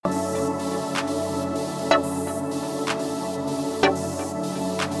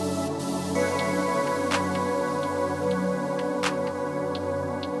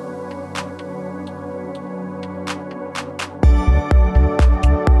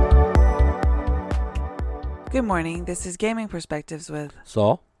Good morning. This is Gaming Perspectives with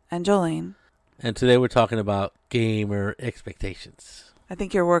Saul. and Jolene. And today we're talking about gamer expectations. I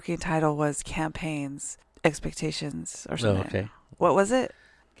think your working title was Campaigns Expectations or Oh, something. okay. What was it?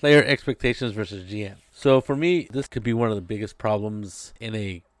 Player expectations versus GM. So for me, this could be one of the biggest problems in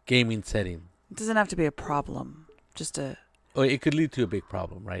a gaming setting. It doesn't have to be a problem. Just a... Oh, it could lead to a big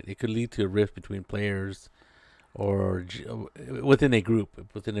problem, right? It could lead to a rift between players or within a group,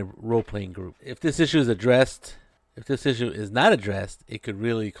 within a role-playing group. If this issue is not addressed, it could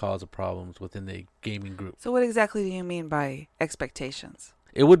really cause problems within the gaming group. So what exactly do you mean by expectations?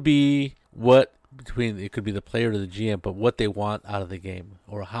 It would be it could be the player or the GM, but what they want out of the game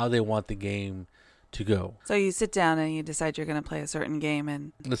or how they want the game to go. So you sit down and you decide you're going to play a certain game,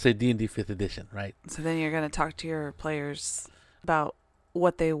 and Let's say D&D 5th edition, right? so then you're going to talk to your players about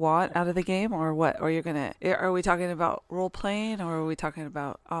what they want out of the game, or what? Or are we talking about role playing, or are we talking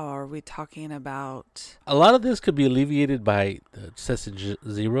about A lot of this could be alleviated by Session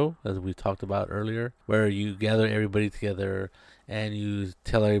Zero, as we talked about earlier, where you gather everybody together and you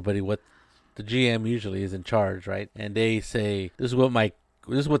tell everybody what the GM usually is in charge, right? And they say, this is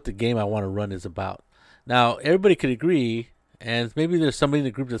what the game I want to run is about. Now, everybody could agree, and maybe there's somebody in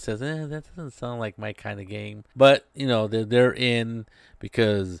the group that says, that doesn't sound like my kind of game. But, they're in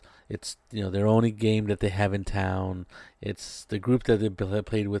because it's, their only game that they have in town. It's the group that they've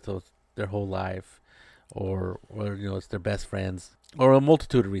played with their whole life, or it's their best friends, or a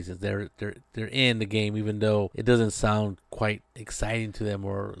multitude of reasons. They're in the game even though it doesn't sound quite exciting to them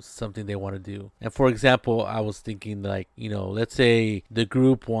or something they want to do. And for example, I was thinking let's say the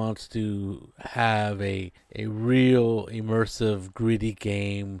group wants to have a real immersive, gritty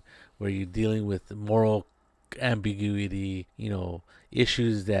game where you're dealing with moral ambiguity,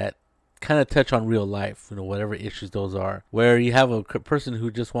 issues that kind of touch on real life, whatever issues those are, where you have a person who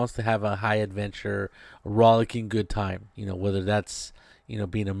just wants to have a high adventure, a rollicking good time, whether that's,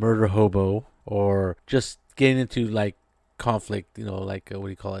 being a murder hobo or just getting into conflict,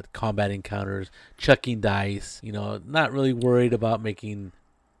 combat encounters, chucking dice, not really worried about making,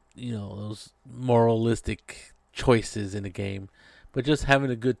 those moralistic choices in the game, but just having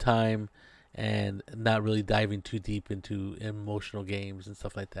a good time and not really diving too deep into emotional games and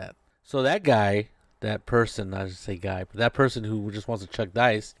stuff like that. So that person who just wants to chuck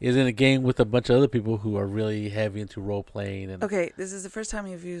dice is in a game with a bunch of other people who are really heavy into role playing. Okay, this is the first time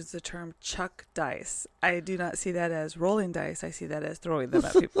you've used the term chuck dice. I do not see that as rolling dice. I see that as throwing them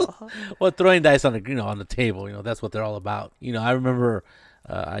at people. Well, throwing dice on the table, that's what they're all about. I remember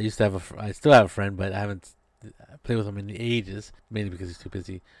I still have a friend, but I haven't played with him in ages, mainly because he's too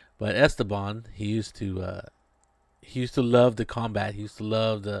busy. But Esteban, he used to love the combat. He used to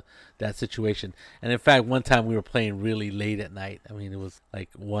love that situation. And in fact, one time we were playing really late at night. I mean, it was like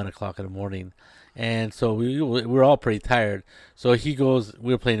 1 o'clock in the morning. And so we were all pretty tired. So we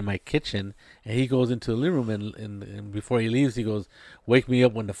were playing in my kitchen, and he goes into the living room, and before he leaves, he goes, "Wake me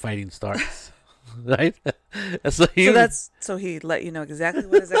up when the fighting starts." Right? So he let you know exactly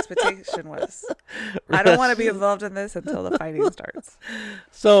what his expectation was. I don't want to be involved in this until the fighting starts.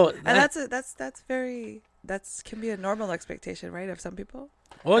 So that's can be a normal expectation, right, of some people.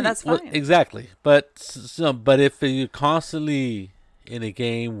 Well, and that's fine. Well, exactly. But if you're constantly in a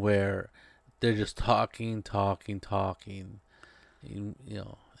game where they're just talking, and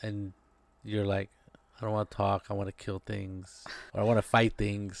you're like, I don't want to talk, I want to kill things, or I want to fight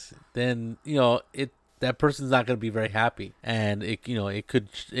things, then that person's not going to be very happy, and it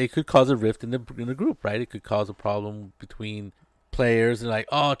could cause a rift in the group, right? It could cause a problem between players, and like,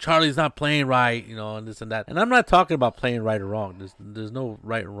 oh, Charlie's not playing right, and this and that. And I'm not talking about playing right or wrong. There's no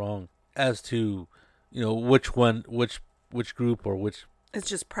right or wrong as to which group or which. It's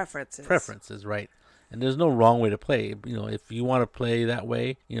just preferences. Preferences, right? And there's no wrong way to play. If you want to play that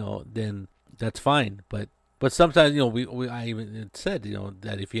way, then that's fine. But sometimes, I even said,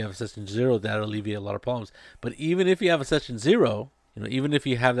 that if you have a Session Zero, that'll alleviate a lot of problems. But even if you have a Session Zero, even if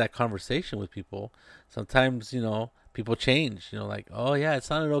you have that conversation with people, sometimes, people change. Like, oh yeah, it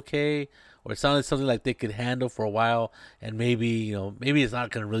sounded okay, or it sounded something like they could handle for a while, and maybe it's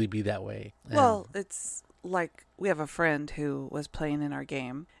not going to really be that way. Well, it's like we have a friend who was playing in our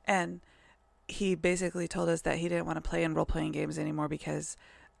game, and he basically told us that he didn't want to play in role-playing games anymore because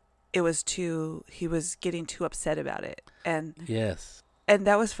he was getting too upset about it. And yes, and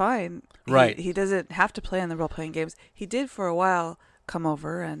that was fine. Right. He doesn't have to play in the role-playing games. He did for a while come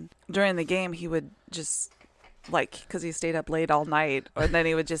over, and during the game he would just, because he stayed up late all night, or then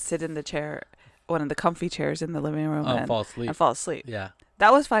he would just sit in the chair, one of the comfy chairs in the living room, and fall asleep. Yeah. Yeah.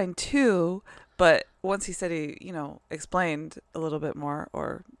 That was fine too, But once he said he, explained a little bit more,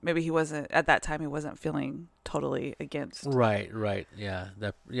 or maybe he wasn't at that time. He wasn't feeling totally against. Right. Yeah.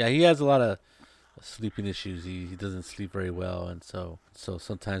 He has a lot of sleeping issues. He doesn't sleep very well, and so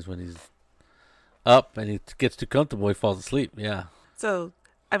sometimes when he's up and he gets too comfortable, he falls asleep. Yeah. So,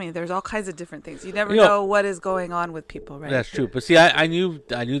 I mean, there's all kinds of different things. You never know what is going on with people, right? That's true. But see, I knew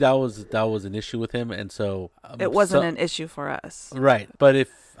that was an issue with him, and so it wasn't an issue for us. Right. But if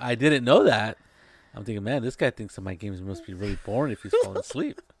I didn't know that, I'm thinking, man, this guy thinks that my games must be really boring if he's falling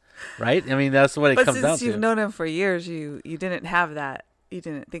asleep. Right? I mean, that's what it comes down to. But since you've known him for years, you didn't have that. You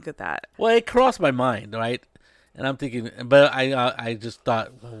didn't think of that. Well, it crossed my mind, right? And I'm thinking, but I just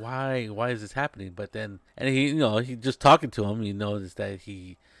thought, well, why is this happening? But then, and he just talking to him, you notice that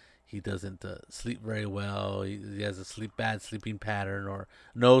he doesn't sleep very well. He has a bad sleeping pattern or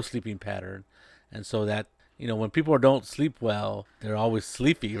no sleeping pattern, and so that when people don't sleep well, they're always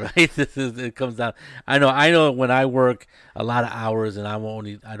sleepy, right? It comes down. I know when I work a lot of hours and I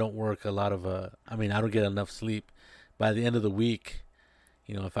don't work a lot of I don't get enough sleep. By the end of the week,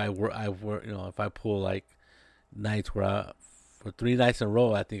 if I work, if I pull like nights where for 3 nights in a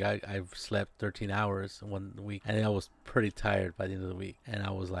row, I think I've slept 13 hours one week, and I was pretty tired by the end of the week, and I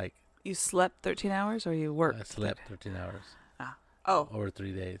was like, you slept 13 hours or you worked? I slept 13 hours. Oh. Over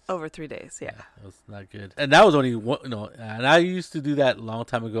 3 days. Over 3 days, yeah. It was not good. And that was only one, and I used to do that a long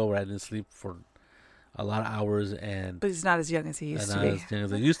time ago where I didn't sleep for a lot of hours. But he's not as young as he used to be. Not as young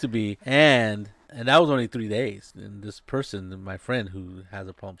as I used to be. And that was only 3 days. And this person, my friend who has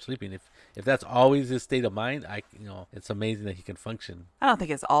a problem sleeping, if that's always his state of mind, it's amazing that he can function. I don't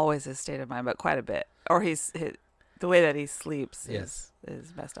think it's always his state of mind, but quite a bit. Or the way that he sleeps is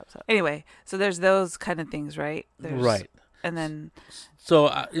messed up. So anyway, so there's those kind of things, right? Right. And then, so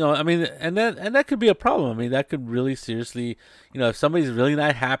and that could be a problem. I mean, that could really seriously, if somebody's really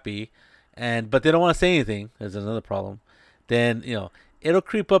not happy, but they don't want to say anything, there's another problem. Then it'll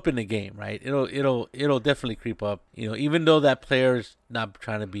creep up in the game, right? It'll definitely creep up. Even though that player's not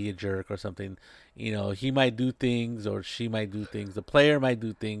trying to be a jerk or something, he might do things or she might do things. The player might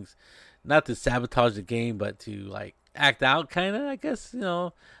do things, not to sabotage the game, but to like act out, kind of. I guess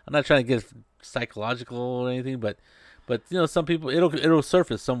I'm not trying to get psychological or anything, but some people it'll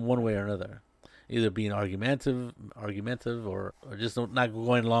surface some one way or another, either being argumentative or just not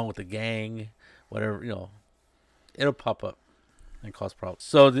going along with the gang, whatever. It'll pop up and cause problems.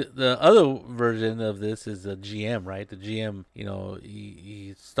 So the other version of this is the GM, right? The GM,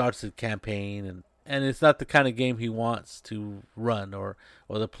 he starts the campaign and it's not the kind of game he wants to run, or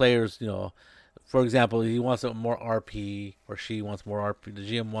the players, for example, he wants more RP or she wants more RP. The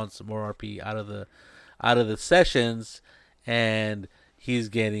GM wants more RP out of the sessions, and he's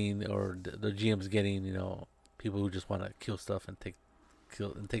getting, or the GM's getting, people who just want to kill stuff and take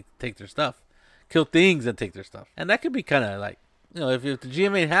their stuff, kill things and take their stuff, and that could be kind of like, if the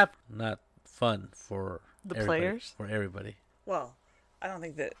GM ain't happy, not fun for the players, for everybody. Well, I don't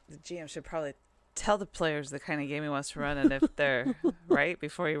think that the GM should probably tell the players the kind of game he wants to run, and if they're right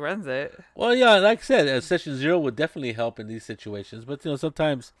before he runs it. Well, yeah, like I said, session 0 would definitely help in these situations, but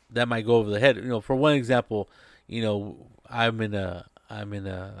sometimes that might go over the head. For one example, I'm in a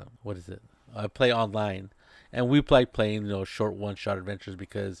what is it? I play online, and we like playing short one-shot adventures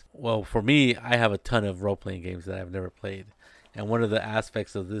because, well, for me, I have a ton of role-playing games that I've never played, and one of the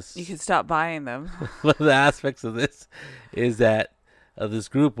aspects of this, you can stop buying them. One of the aspects of this is that this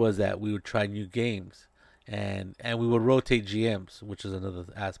group was that we would try new games, and we would rotate GMs, which is another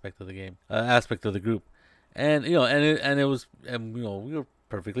aspect of the game, aspect of the group, and we were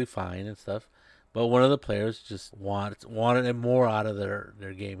perfectly fine and stuff, but one of the players just wanted more out of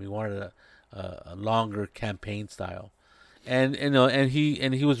their game. He wanted a longer campaign style, and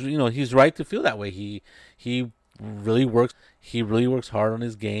he was he's right to feel that way. He really works. He really works hard on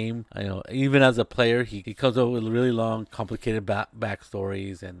his game. Even as a player, he comes up with really long, complicated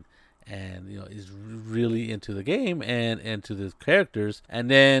backstories, and is really into the game and into the characters. And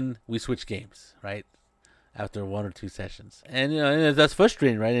then we switch games, right? After 1 or 2 sessions, and and that's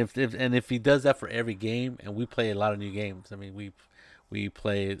frustrating, right? If he does that for every game, and we play a lot of new games. I mean, we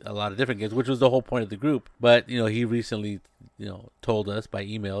play a lot of different games, which was the whole point of the group. But he recently told us by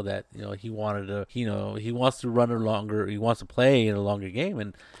email that he wanted to he wants to run a longer, he wants to play in a longer game,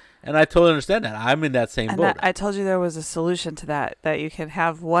 and I totally understand that. I'm in that same boat. I told you there was a solution to that you can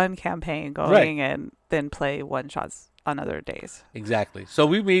have one campaign going, right, and then play one shots on other days. Exactly. So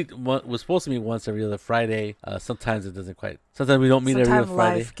we we're supposed to meet once every other Friday. Sometimes it doesn't quite. Sometimes we don't meet every other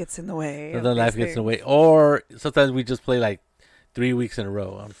Friday. Life gets in the way. Sometimes life gets in the way, or sometimes we just play like 3 weeks in a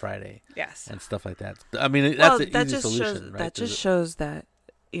row on Friday. Yes. And stuff like that. I mean, that's an easy just solution, shows, right? That just shows that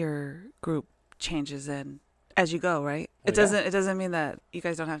your group changes in as you go, right? It doesn't mean that you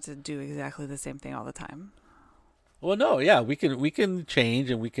guys don't have to do exactly the same thing all the time. Well, no, yeah, we can change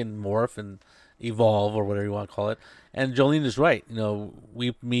and we can morph and evolve or whatever you want to call it. And Jolene is right.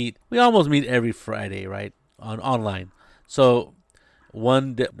 We almost meet every Friday, right, online. So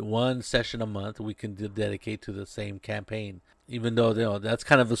one session a month we can dedicate to the same campaign. Even though that's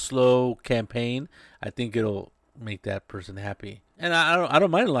kind of a slow campaign, I think it'll make that person happy. And I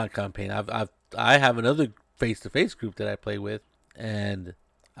don't mind a long campaign. I have another face-to-face group that I play with, and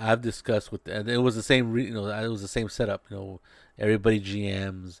I've discussed with, and it was the same, it was the same setup. Everybody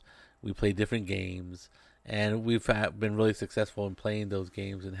GMs, we play different games, and we've been really successful in playing those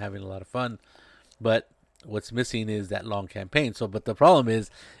games and having a lot of fun. But what's missing is that long campaign. But the problem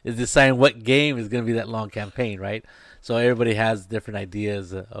is deciding what game is going to be that long campaign, right? So everybody has different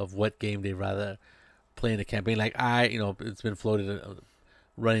ideas of what game they'd rather play in a campaign. Like it's been floated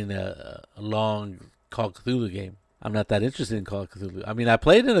running a long Call of Cthulhu game. I'm not that interested in Call of Cthulhu. I mean, I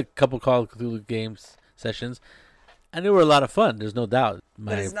played in a couple Call of Cthulhu games sessions, and they were a lot of fun. There's no doubt.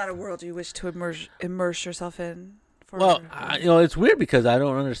 But it's not a world you wish to immerse yourself in. It's weird because I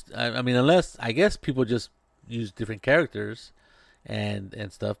don't understand. I mean, unless I guess people just use different characters and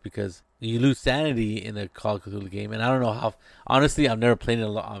stuff, because you lose sanity in a Call of Cthulhu game, and I don't know how. Honestly, I've never played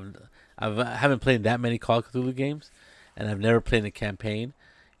I haven't played that many Call of Cthulhu games, and I've never played a campaign.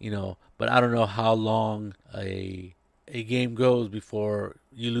 But I don't know how long a game goes before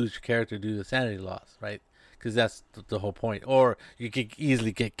you lose your character due to sanity loss, right? Because that's the whole point. Or you could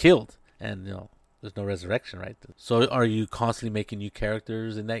easily get killed, and there's no resurrection, right? So are you constantly making new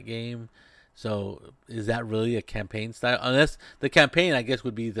characters in that game? So is that really a campaign style? Unless the campaign, I guess,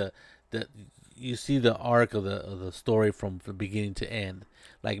 would be the you see the arc of the story from beginning to end,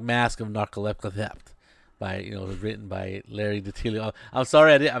 like Mask of Narcolepsy, written by Larry DiTilio. I'm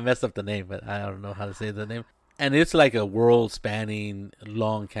sorry I messed up the name, but I don't know how to say the name. And it's like a world-spanning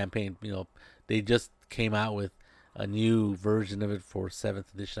long campaign. They just came out with a new version of it for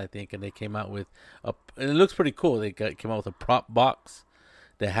 7th edition, I think, and they came out with and it looks pretty cool. They came out with a prop box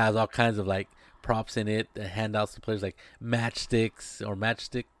that has all kinds of like props in it, that handouts to players, like matchsticks or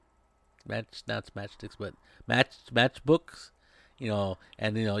matchbooks.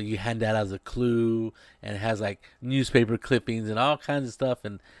 And you hand that as a clue, and it has like newspaper clippings and all kinds of stuff,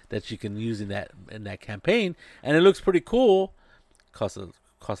 and that you can use in that campaign, and it looks pretty cool. Costs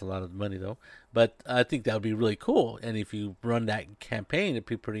a lot of money though, but I think that would be really cool. And if you run that campaign, it'd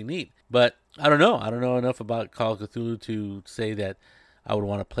be pretty neat. But I don't know enough about Call of Cthulhu to say that I would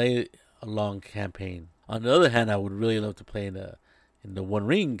want to play a long campaign. On the other hand, I would really love to play in the One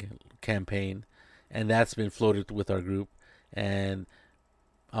Ring campaign, and that's been floated with our group. And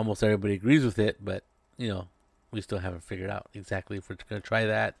almost everybody agrees with it, but we still haven't figured out exactly if we're going to try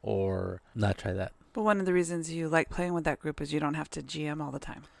that or not try that. But one of the reasons you like playing with that group is you don't have to GM all the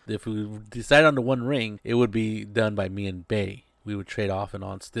time. If we decide on the One Ring, it would be done by me and Bay. We would trade off and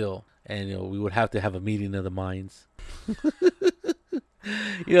on still, and we would have to have a meeting of the minds.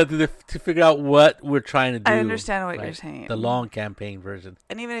 To figure out what we're trying to do. I understand what you're saying. The long campaign version.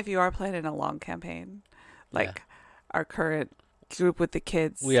 And even if you are playing in a long campaign, our current group with the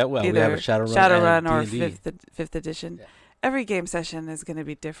kids, we have a Shadowrun or fifth edition. Yeah. Every game session is going to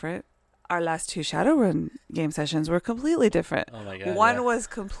be different. Our last 2 Shadowrun game sessions were completely different. Oh my God! One was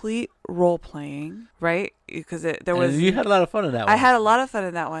complete role playing, right? Because you had a lot of fun in that one. I had a lot of fun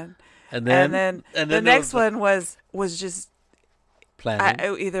in that one. And then the next one was just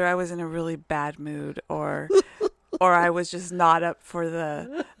planning. Either I was in a really bad mood or I was just not up for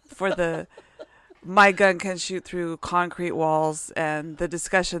the my gun can shoot through concrete walls, and the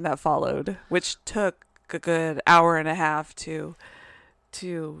discussion that followed, which took a good hour and a half to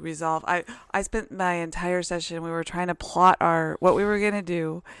resolve. I spent my entire session, we were trying to plot what we were going to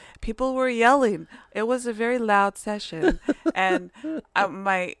do. People were yelling. It was a very loud session. And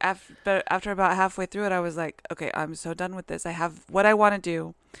after about halfway through it, I was like, okay, I'm so done with this. I have what I want to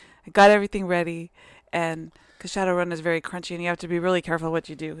do. I got everything ready. And because Shadowrun is very crunchy, and you have to be really careful what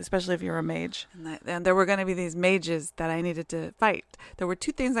you do, especially if you're a mage. And there were going to be these mages that I needed to fight. There were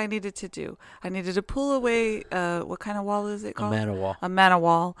 2 things I needed to do. I needed to pull away, what kind of wall is it called? A mana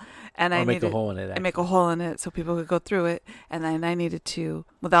wall. And I make a hole in it. I make a hole in it so people could go through it. And then I needed to,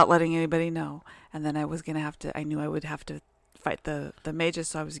 without letting anybody know. And then I knew I would have to fight the mages,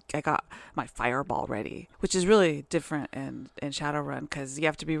 so I got my fireball ready, which is really different in Shadowrun, because you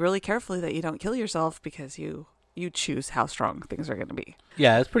have to be really careful that you don't kill yourself, because you choose how strong things are going to be.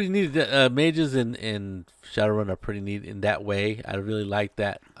 Yeah, it's pretty neat. Mages in Shadowrun are pretty neat in that way. I really like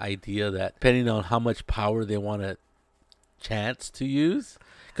that idea that depending on how much power they want to chance to use,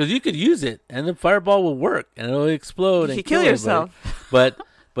 because you could use it and the fireball will work and it'll explode You and could kill yourself. But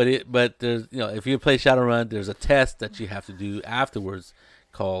there's, if you play Shadowrun, there's a test that you have to do afterwards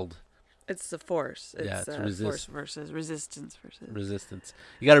called It's the force. It's force versus resistance resistance.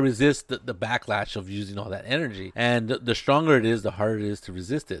 You got to resist the backlash of using all that energy, and the stronger it is, the harder it is to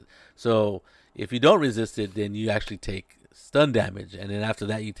resist it. So if you don't resist it, then you actually take stun damage, and then after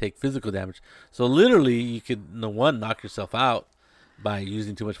that you take physical damage. So literally you could knock yourself out by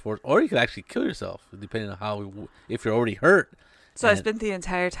using too much force, or you could actually kill yourself depending on if you're already hurt. So I spent the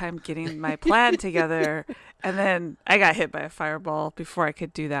entire time getting my plan together, and then I got hit by a fireball before I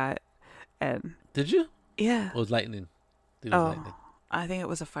could do that. And did you? Yeah. It was lightning. Lightning. I think it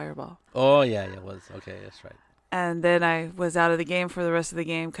was a fireball. Oh yeah, it was. Okay, that's right. And then I was out of the game for the rest of the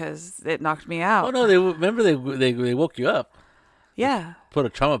game because it knocked me out. Oh no, they woke you up. Yeah. Put a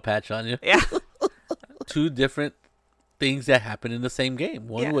trauma patch on you. Yeah. Two different things that happened in the same game.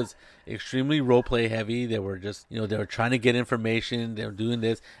 One was extremely role play heavy. They were just, they were trying to get information. They were doing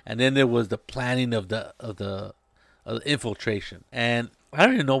this, and then there was the planning of the infiltration. And I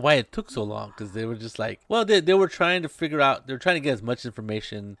don't even know why it took so long, because they were just like, well, they were trying to figure out. They were trying to get as much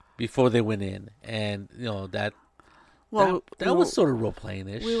information before they went in, and that was sort of role playing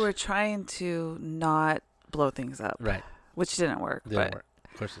ish. We were trying to not blow things up, right? Which didn't work. Of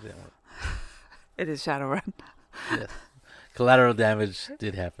course, it didn't work. It is Shadowrun. Yes. Collateral damage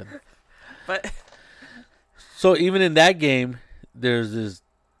did happen. But so even in that game, there's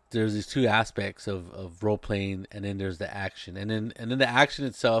these two aspects of role playing, and then there's the action, and then the action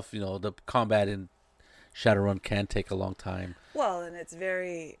itself. The combat in Shadowrun can take a long time. Well, and it's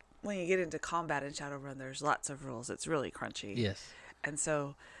when you get into combat in Shadowrun, there's lots of rules. It's really crunchy. Yes. And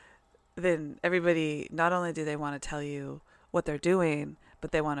so then everybody, not only do they want to tell you what they're doing,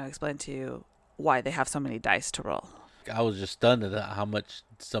 but they want to explain to you why they have so many dice to roll. I was just stunned at how much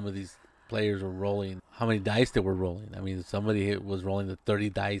some of these players were rolling, how many dice they were rolling. I mean, somebody was rolling the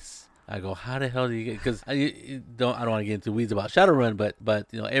 30 dice. I go, how the hell do you get? Because I don't want to get into weeds about Shadowrun, but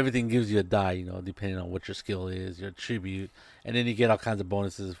everything gives you a die, depending on what your skill is, your tribute, and then you get all kinds of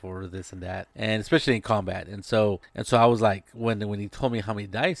bonuses for this and that, and especially in combat. And so I was like, when he told me how many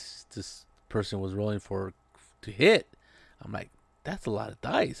dice this person was rolling to hit, I'm like, that's a lot of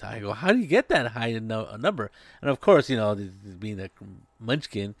dice. I go, how do you get that high a number? And of course, being a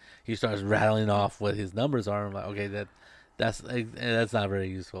munchkin, he starts rattling off what his numbers are. I'm like, okay, that's not very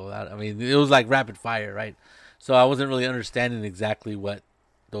useful. I mean, it was like rapid fire, right? So I wasn't really understanding exactly what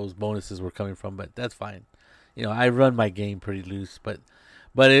those bonuses were coming from, but that's fine. I run my game pretty loose, but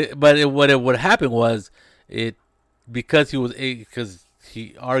what happened was because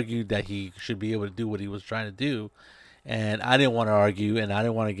he argued that he should be able to do what he was trying to do. And I didn't want to argue, and I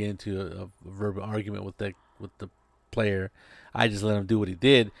didn't want to get into a verbal argument with the player. I just let him do what he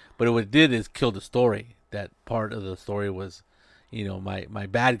did. But what it did is kill the story. That part of the story was, my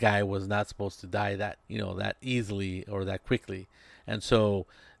bad guy was not supposed to die that easily or that quickly, and so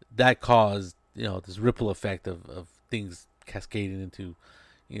that caused this ripple effect of things cascading into,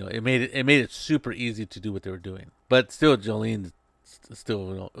 it made it super easy to do what they were doing. But still, Jolene.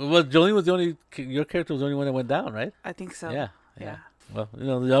 Jolene was your character was the only one that went down, right? I think so. Yeah. Well,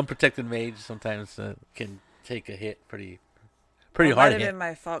 the unprotected mage sometimes can take a hit pretty hard. It might have been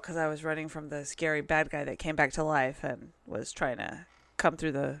my fault because I was running from the scary bad guy that came back to life and was trying to come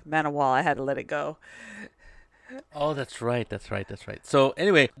through the mana wall. I had to let it go. Oh, that's right. So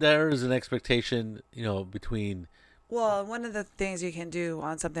anyway, there is an expectation, between. Well, one of the things you can do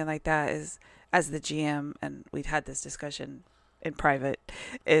on something like that is, as the GM, and we'd had this discussion in private,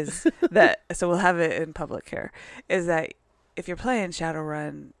 is that, so we'll have it in public here, is that if you're playing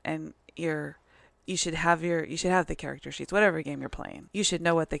Shadowrun and you should have the character sheets, whatever game you're playing. You should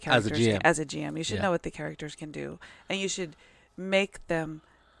know what the characters as a GM, you should know what the characters can do, and you should make them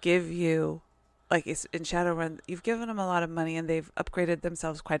give you, like in Shadowrun, you've given them a lot of money and they've upgraded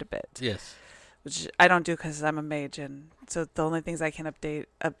themselves quite a bit. Yes. Which I don't do because I'm a mage, and so the only things I can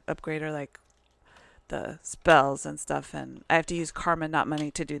upgrade are like the spells and stuff, and I have to use karma, not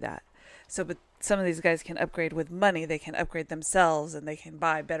money, to do that. So, but some of these guys can upgrade with money. They can upgrade themselves, and they can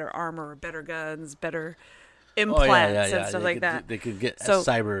buy better armor, better guns, better implants, and stuff like that. They could get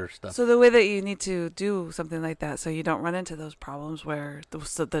cyber stuff. So the way that you need to do something like that, so you don't run into those problems where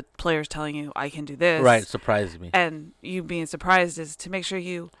the player's telling you, I can do this. Right, surprise me. And you being surprised is to make sure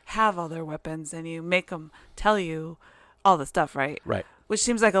you have all their weapons, and you make them tell you all the stuff, right? Right. Which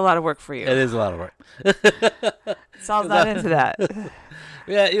seems like a lot of work for you. It is a lot of work. Saul's not into that.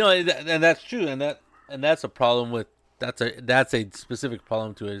 Yeah, and that's true, and that's a problem with that's a specific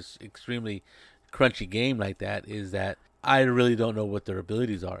problem to an extremely crunchy game like that, is that I really don't know what their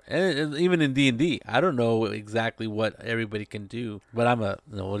abilities are. And even in D&D, I don't know exactly what everybody can do. But I'm a,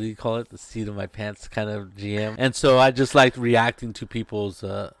 what do you call it? The seat of my pants kind of GM. And so I just like reacting to people's...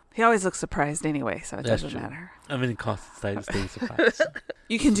 he always looks surprised anyway, so it doesn't matter. I'm in constant state of staying surprised.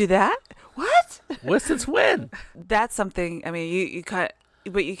 You can do that? What? What since when? That's something, I mean, you cut...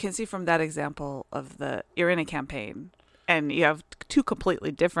 But you can see from that example of you're in a campaign and you have two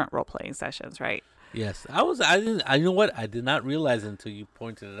completely different role-playing sessions, right? Yes. You know what? I did not realize until you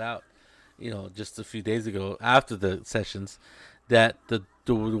pointed it out, just a few days ago after the sessions, that the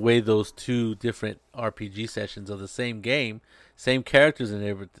way those two different RPG sessions of the same game, same characters and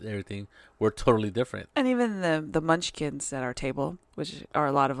everything, were totally different. And even the munchkins at our table, which are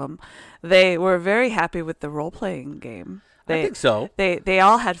a lot of them, they were very happy with the role-playing game. I think so. They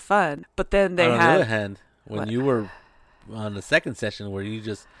all had fun, but then they on had... the other hand, when you were on the second session where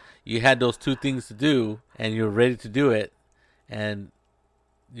you had those two things to do and you were ready to do it, and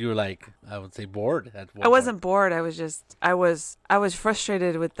you were like, I would say, bored at one I wasn't bored. I was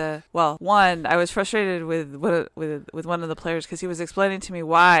frustrated with I was frustrated with one of the players because he was explaining to me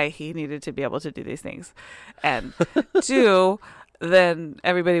why he needed to be able to do these things, and two, then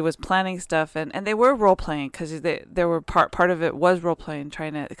everybody was planning stuff and they were role playing because there were part of it was role playing,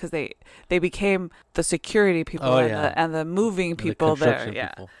 trying to, because they became the security people and the moving people there. Yeah.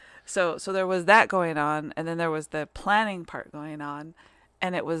 People. So there was that going on, and then there was the planning part going on,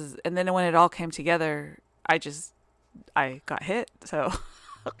 and then when it all came together, I got hit. So.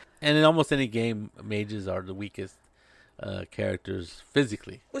 And in almost any game, mages are the weakest characters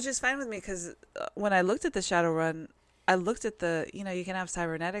physically. Which is fine with me because when I looked at the Shadowrun, I looked at you can have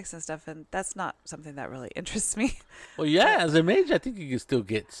cybernetics and stuff, and that's not something that really interests me. Well, yeah, as a mage, I think you can still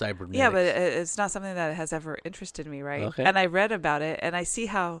get cybernetics. Yeah, but it's not something that has ever interested me, right? Okay. And I read about it, and I see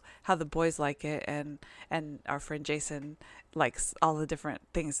how the boys like it, and our friend Jason likes all the different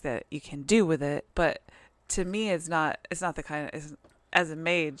things that you can do with it. But to me, it's not the kind of... As a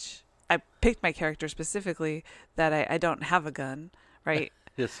mage, I picked my character specifically that I don't have a gun, right?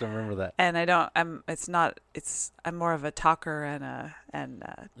 Yes, I remember that. And I don't. I'm more of a talker and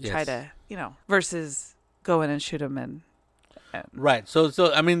try to versus go in and shoot them and right. So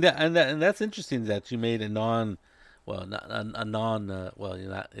I mean and that's interesting that you made you're not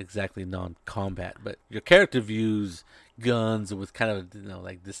exactly non-combat, but your character views guns with kind of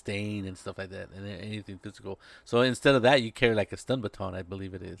like disdain and stuff like that, and anything physical. So instead of that, you carry like a stun baton, I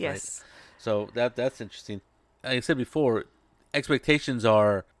believe it is. Yes. Right? So that's interesting. Like I said before, expectations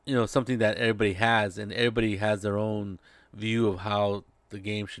are, something that everybody has, and everybody has their own view of how the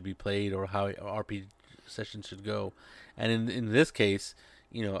game should be played or how RPG sessions should go. And in this case,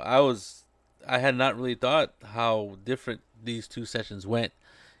 I had not really thought how different these two sessions went,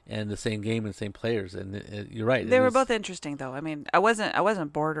 and the same game and same players. And you're right. They were both interesting, though. I mean, I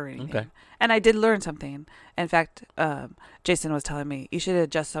wasn't bored or anything. Okay. And I did learn something. In fact, Jason was telling me you should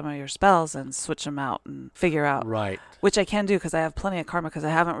adjust some of your spells and switch them out and figure out. Right. Which I can do because I have plenty of karma because I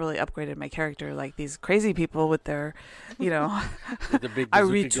haven't really upgraded my character like these crazy people with their, With the big I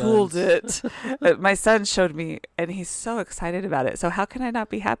retooled guns. it. My son showed me, and he's so excited about it. So how can I not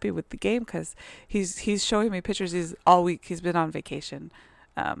be happy with the game? Because he's showing me pictures. He's all week. He's been on vacation.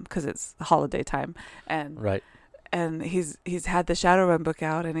 Because it's holiday time, and right, and he's had the Shadowrun book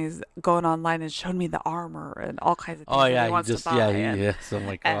out, and he's going online and showing me the armor and all kinds of things. Oh yeah, he wants to buy. Yes. Oh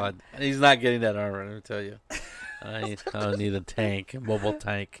my God, he's not getting that armor. Let me tell you, I need a mobile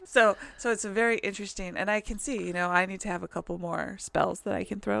tank. So it's a very interesting, and I can see, I need to have a couple more spells that I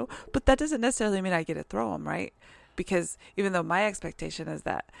can throw, but that doesn't necessarily mean I get to throw them, right? Because even though my expectation is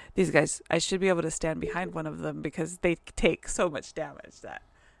that these guys, I should be able to stand behind one of them because they take so much damage that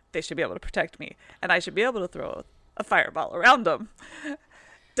they should be able to protect me, and I should be able to throw a fireball around them.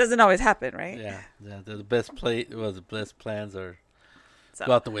 Doesn't always happen, right? Yeah. The best the best plans are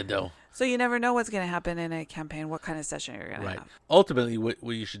go out the window. So you never know what's going to happen in a campaign, what kind of session you're going to have. Ultimately, what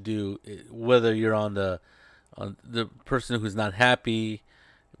you should do, whether you're on the person who's not happy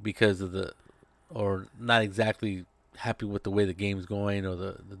because of or not exactly happy with the way the game's going or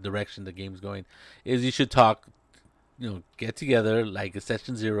the direction the game's going, is you should talk, get together like a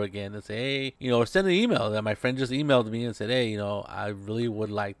session 0 again and say, hey, or send an email. That my friend just emailed me and said, hey, I really would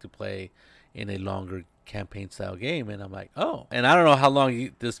like to play in a longer campaign style game. And I'm like, oh, and I don't know how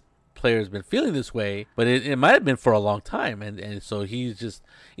long this player has been feeling this way, but it might have been for a long time. And so he's just,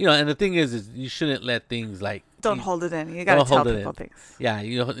 and the thing is you shouldn't let things like, don't hold it in. You got to tell people things. Yeah,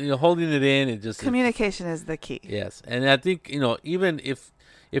 holding it in, communication is the key. Yes, and I think even if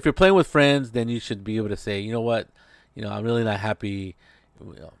you're playing with friends, then you should be able to say, you know what, I'm really not happy,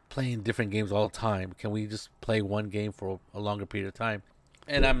 playing different games all the time. Can we just play one game for a longer period of time?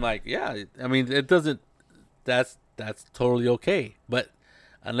 And I'm like, yeah. I mean, it doesn't. That's totally okay. But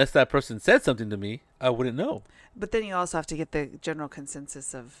unless that person said something to me, I wouldn't know. But then you also have to get the general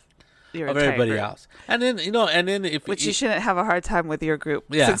consensus of your Of entire everybody group. else, and then if Which you shouldn't have a hard time with your group,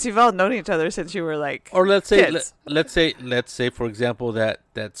 Yeah. since you've all known each other since you were like or let's say kids. let's say for example that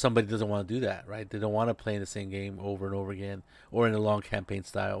somebody doesn't want to do that, right? They don't want to play in the same game over and over again, or in a long campaign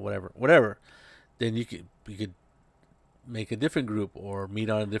style, whatever. Then you could make a different group or meet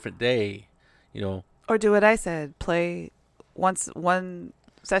on a different day, you know. Or do what I said, play one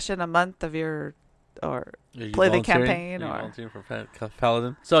session a month of your, or Are you play the volunteering? campaign, Are you or volunteering for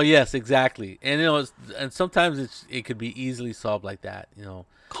Paladin. So yes, exactly, and and sometimes it could be easily solved like that,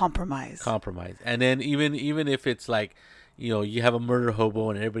 compromise. And then even if it's like, you have a murder hobo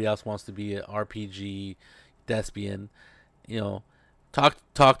and everybody else wants to be an RPG thespian,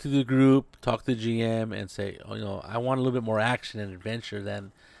 talk to the group, talk to the GM, and say, I want a little bit more action and adventure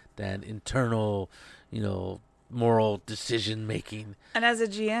than internal, moral decision making. And as a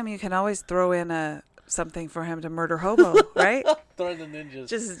GM, you can always throw in something for him to murder hobo, right? Throw the ninjas.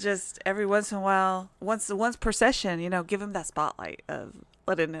 Just every once in a while, once per session, give him that spotlight of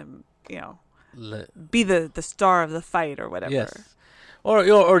letting him, be the star of the fight or whatever. Yes.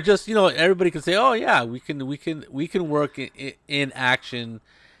 Or just, everybody can say, oh yeah, we can work in action,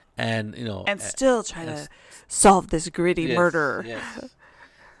 and and still try to solve this gritty murder. Yes.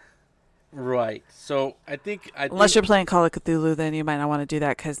 Right. So I think Unless you're playing Call of Cthulhu, then you might not want to do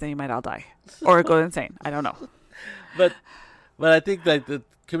that, because then you might all die or go insane. I don't know. But I think that the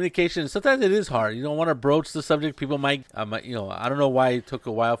communication, sometimes it is hard. You don't want to broach the subject. People might, I don't know why it took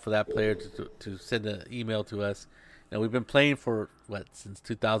a while for that player to send an email to us. We've been playing for since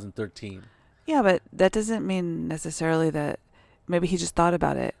 2013. Yeah, but that doesn't mean necessarily that maybe he just thought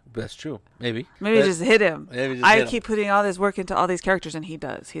about it. That's true. Maybe it just hit him. I keep putting all this work into all these characters, and he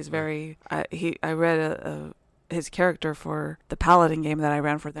does. He's very. I read his character for the Paladin game that I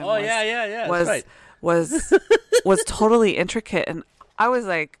ran for them. Oh yeah. Was that's right. was totally intricate, and I was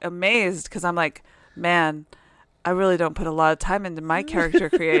like amazed, because I'm like, man, I really don't put a lot of time into my character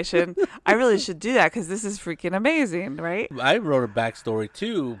creation. I really should do that, because this is freaking amazing, right? I wrote a backstory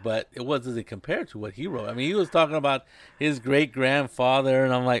too, but it wasn't compared to what he wrote. I mean, he was talking about his great grandfather,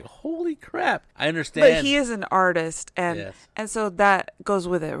 and I'm like, holy crap! I understand. But he is an artist, and Yes. and so that goes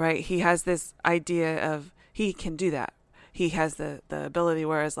with it, right? He has this idea of he can do that. He has the ability,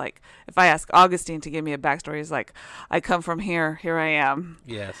 whereas like if I ask Augustine to give me a backstory, he's like, I come from here I am.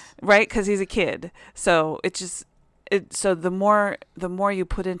 Yes. Right? Because he's a kid. So so the more you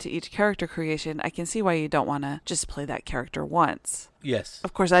put into each character creation, I can see why you don't want to just play that character once. Yes.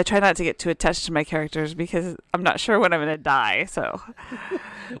 Of course, I try not to get too attached to my characters, because I'm not sure when I'm going to die. So,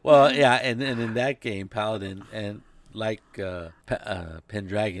 Well, yeah, and in that game, Paladin, and like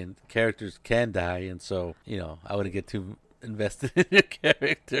Pendragon, characters can die, and so I wouldn't get too invested in your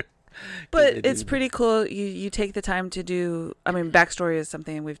character. but it's pretty cool. You take the time to do. I mean, backstory is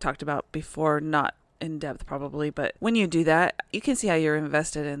something we've talked about before, not in depth probably, but when you do that, you can see how you're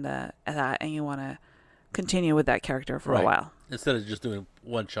invested in that, and you want to continue with that character for a while, instead of just doing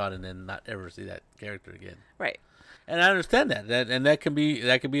one shot and then not ever see that character again. right? And I understand that can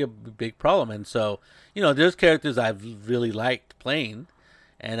be a big problem. And so there's characters I've really liked playing,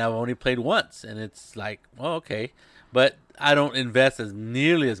 and I've only played once, and it's like, well, okay, but I don't invest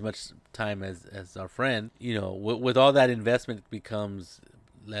nearly as much time as our friend. With all that investment, it becomes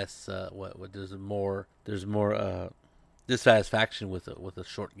less. There's more dissatisfaction with a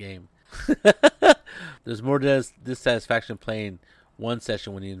short game. There's more dissatisfaction playing one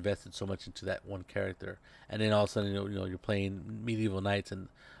session when you invested so much into that one character, and then all of a sudden you're playing Medieval Knights, and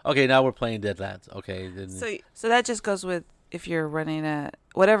okay, now we're playing Deadlands. Okay, then So that just goes with, if you're running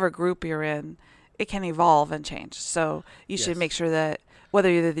whatever group you're in, it can evolve and change. So you should make sure that whether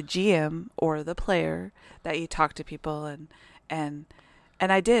you're the GM or the player, that you talk to people, and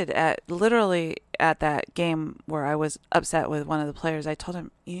I did literally at that game where I was upset with one of the players. I told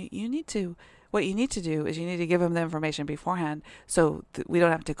him, what you need to do is you need to give him the information beforehand, so we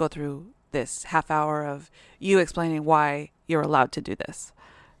don't have to go through this half hour of you explaining why you're allowed to do this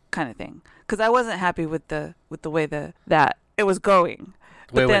kind of thing. Because I wasn't happy with the way that it was going.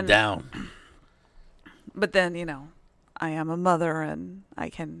 It went down. But then, I am a mother, and I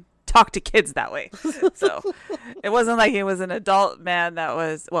can talk to kids that way. So it wasn't like it was an adult man that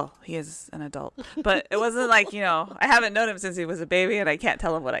was, well, he is an adult, but it wasn't like, I haven't known him since he was a baby, and I can't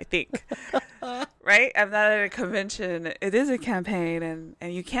tell him what I think. Right? I'm not at a convention. It is a campaign,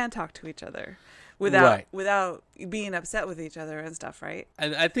 and you can talk to each other without being upset with each other and stuff, right?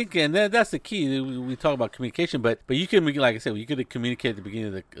 I think, and that's the key. We talk about communication, but you can, like I said, you could communicate at the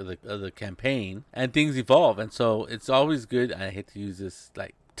beginning of the campaign, and things evolve, and so it's always good. I hate to use this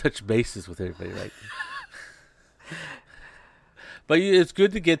like touch bases with everybody, right? But it's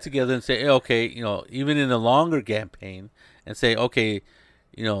good to get together and say, hey, okay, even in a longer campaign, and say, okay,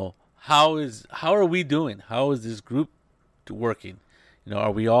 how are we doing? How is this group working?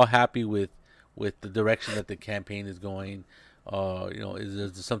 Are we all happy with the direction that the campaign is going? Is there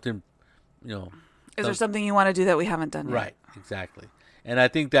something, is there something you want to do that we haven't done yet? Right, exactly. And I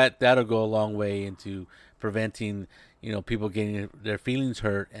think that'll go a long way into preventing, people getting their feelings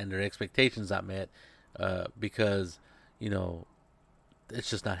hurt and their expectations not met, because, it's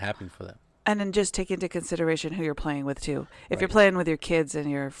just not happening for them. And then just take into consideration who you're playing with too. If you're playing with your kids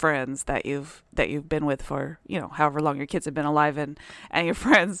and your friends that you've been with for, however long your kids have been alive, and your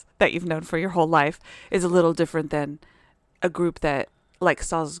friends that you've known for your whole life, is a little different than a group that, like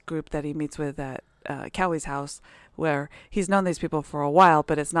Saul's group that he meets with at Cowie's house, where he's known these people for a while,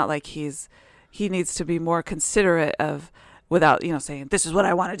 but it's not like he needs to be more considerate of, without, saying, this is what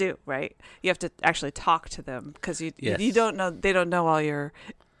I want to do, right? You have to actually talk to them, because you don't know, they don't know all your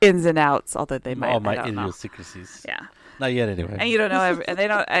ins and outs, although they might. All my idiosyncrasies. Yeah. Not yet, anyway. And you don't know,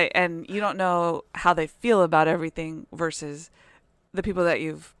 and you don't know how they feel about everything versus the people that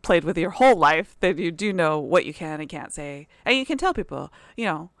you've played with your whole life, that you do know what you can and can't say. And you can tell people,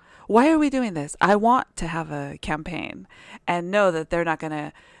 why are we doing this? I want to have a campaign, and know that they're not going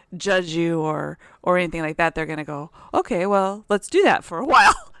to judge you or anything like that. They're going to go, okay, well, let's do that for a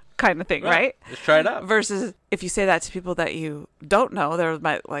while. Kind of thing, right? Let's try it out. Versus if you say that to people that you don't know, they're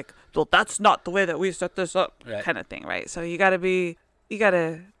like, well, that's not the way that we set this up, kind of thing, right? So you got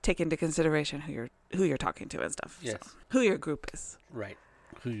to take into consideration who you're talking to and stuff. Yes. So, who your group is. Right.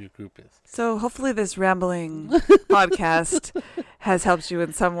 Who your group is. So hopefully this rambling podcast has helped you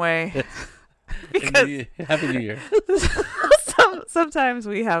in some way. Yes. Because Happy New Year. sometimes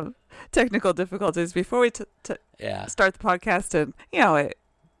we have technical difficulties before we start the podcast, and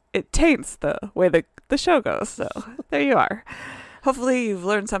it taints the way the show goes. So there you are. Hopefully you've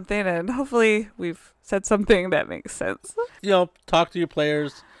learned something, and hopefully we've said something that makes sense. Talk to your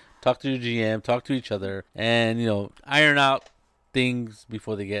players, talk to your GM, talk to each other, and iron out things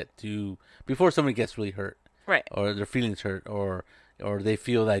before somebody gets really hurt, right? Or their feelings hurt, or they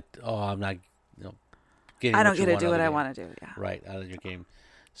feel like, I'm not, I don't get to do what I want to do. Yeah. Right, out of your game.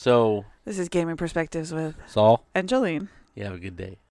 So this is Gaming Perspectives with Saul and Jolene. You have a good day.